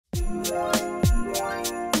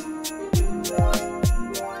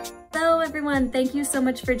everyone, thank you so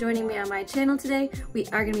much for joining me on my channel today. We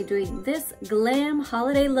are going to be doing this glam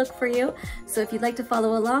holiday look for you. So if you'd like to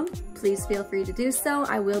follow along, please feel free to do so.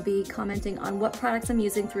 I will be commenting on what products I'm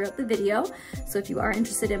using throughout the video. So if you are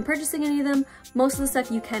interested in purchasing any of them, most of the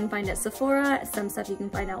stuff you can find at Sephora, some stuff you can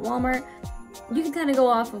find at Walmart. You can kind of go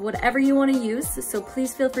off of whatever you want to use, so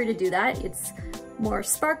please feel free to do that. It's more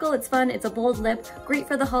sparkle, it's fun, it's a bold lip, great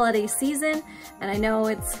for the holiday season, and I know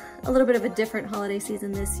it's a little bit of a different holiday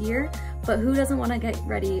season this year, but who doesn't want to get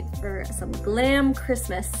ready for some glam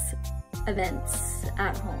Christmas events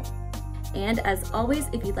at home? And as always,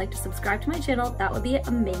 if you'd like to subscribe to my channel, that would be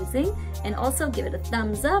amazing, and also give it a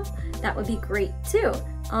thumbs up, that would be great too.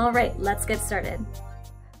 All right, let's get started.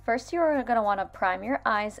 First, you're going to want to prime your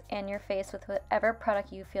eyes and your face with whatever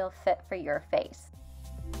product you feel fit for your face.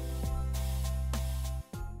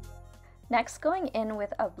 Next, going in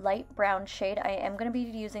with a light brown shade, I am going to be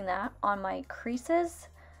using that on my creases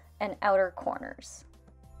and outer corners.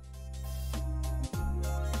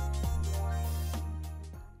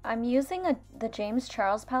 I'm using the James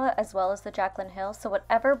Charles palette as well as the Jaclyn Hill, so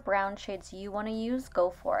whatever brown shades you want to use, go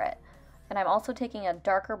for it. And I'm also taking a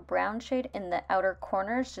darker brown shade in the outer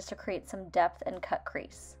corners just to create some depth and cut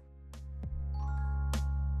crease.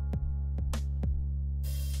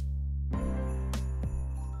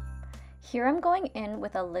 Here I'm going in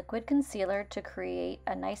with a liquid concealer to create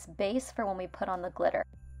a nice base for when we put on the glitter.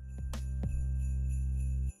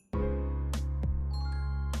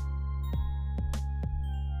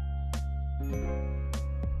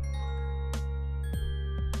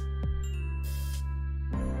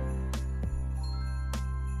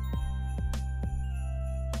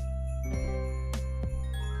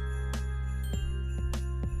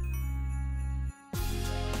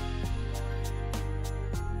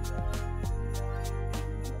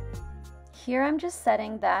 Here I'm just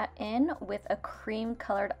setting that in with a cream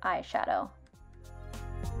colored eyeshadow.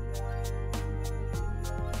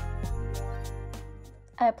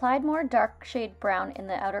 I applied more dark shade brown in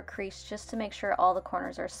the outer crease just to make sure all the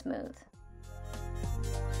corners are smooth.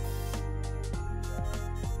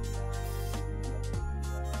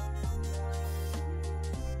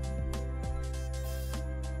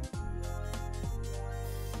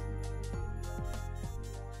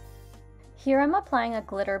 Here I'm applying a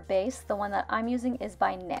glitter base. The one that I'm using is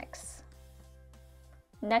by NYX.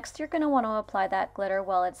 Next, you're going to want to apply that glitter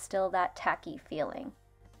while it's still that tacky feeling.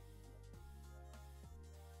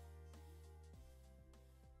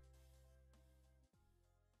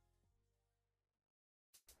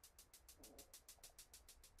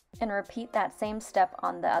 And repeat that same step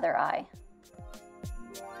on the other eye.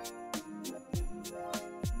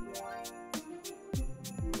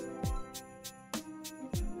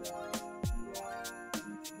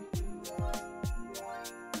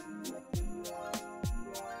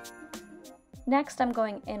 Next, I'm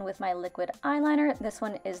going in with my liquid eyeliner. This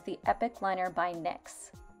one is the Epic Liner by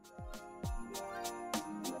NYX.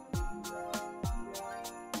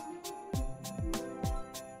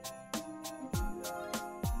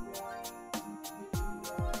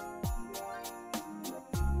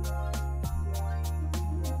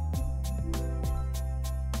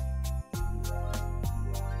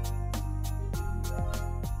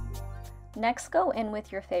 Next, go in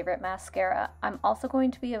with your favorite mascara. I'm also going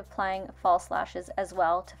to be applying false lashes as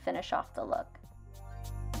well to finish off the look.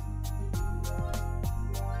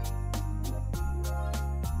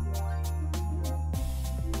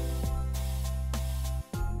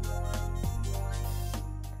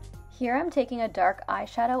 Here I'm taking a dark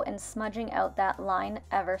eyeshadow and smudging out that line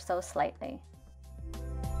ever so slightly.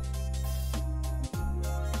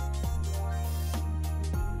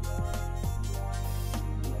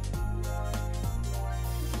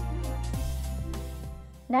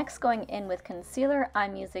 Next, going in with concealer,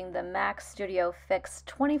 I'm using the MAC Studio Fix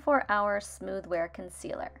 24-Hour Smooth Wear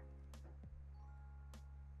Concealer.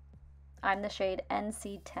 I'm the shade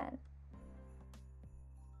NC10.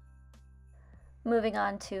 Moving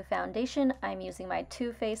on to foundation, I'm using my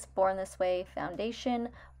Too Faced Born This Way foundation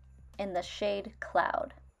in the shade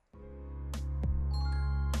Cloud.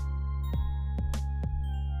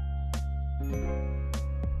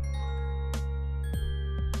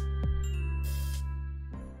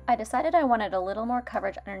 I decided I wanted a little more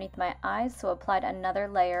coverage underneath my eyes, so applied another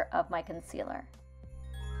layer of my concealer.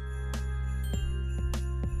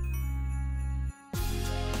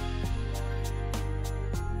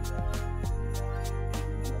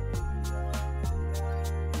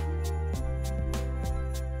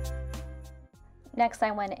 Next,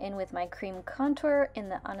 I went in with my cream contour in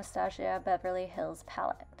the Anastasia Beverly Hills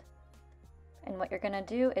palette. And what you're going to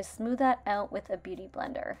do is smooth that out with a beauty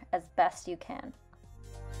blender as best you can.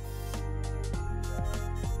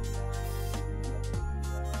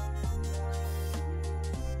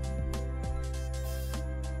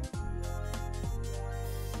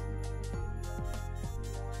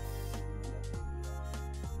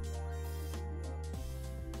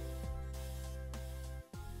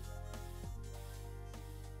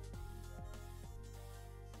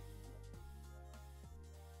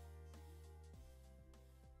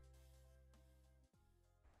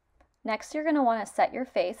 Next, you're going to want to set your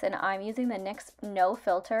face, and I'm using the NYX No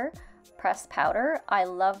Filter pressed powder. I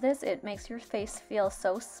love this. It makes your face feel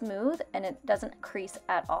so smooth and it doesn't crease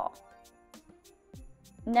at all.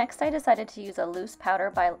 Next, I decided to use a loose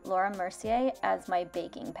powder by Laura Mercier as my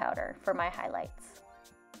baking powder for my highlights.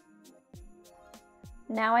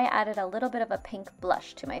 Now I added a little bit of a pink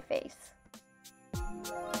blush to my face.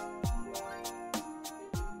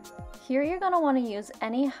 Here you're going to want to use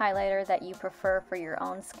any highlighter that you prefer for your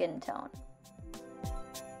own skin tone.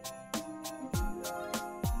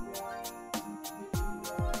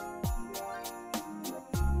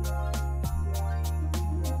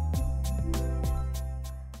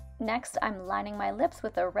 Next, I'm lining my lips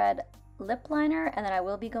with a red lip liner, and then I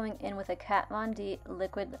will be going in with a Kat Von D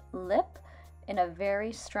liquid lip in a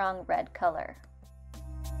very strong red color.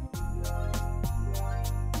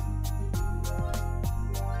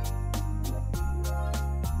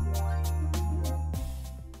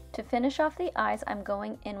 To finish off the eyes, I'm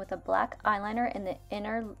going in with a black eyeliner in the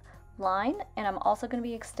inner line, and I'm also going to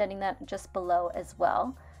be extending that just below as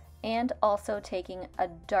well, and also taking a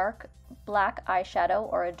dark black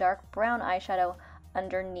eyeshadow or a dark brown eyeshadow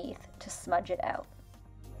underneath to smudge it out.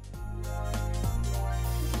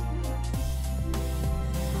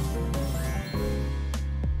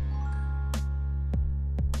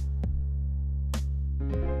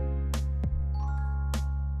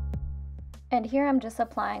 And here I'm just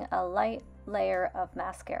applying a light layer of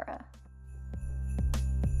mascara.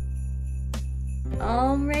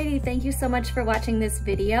 Alrighty, thank you so much for watching this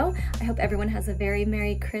video. I hope everyone has a very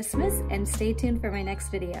Merry Christmas, and stay tuned for my next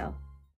video.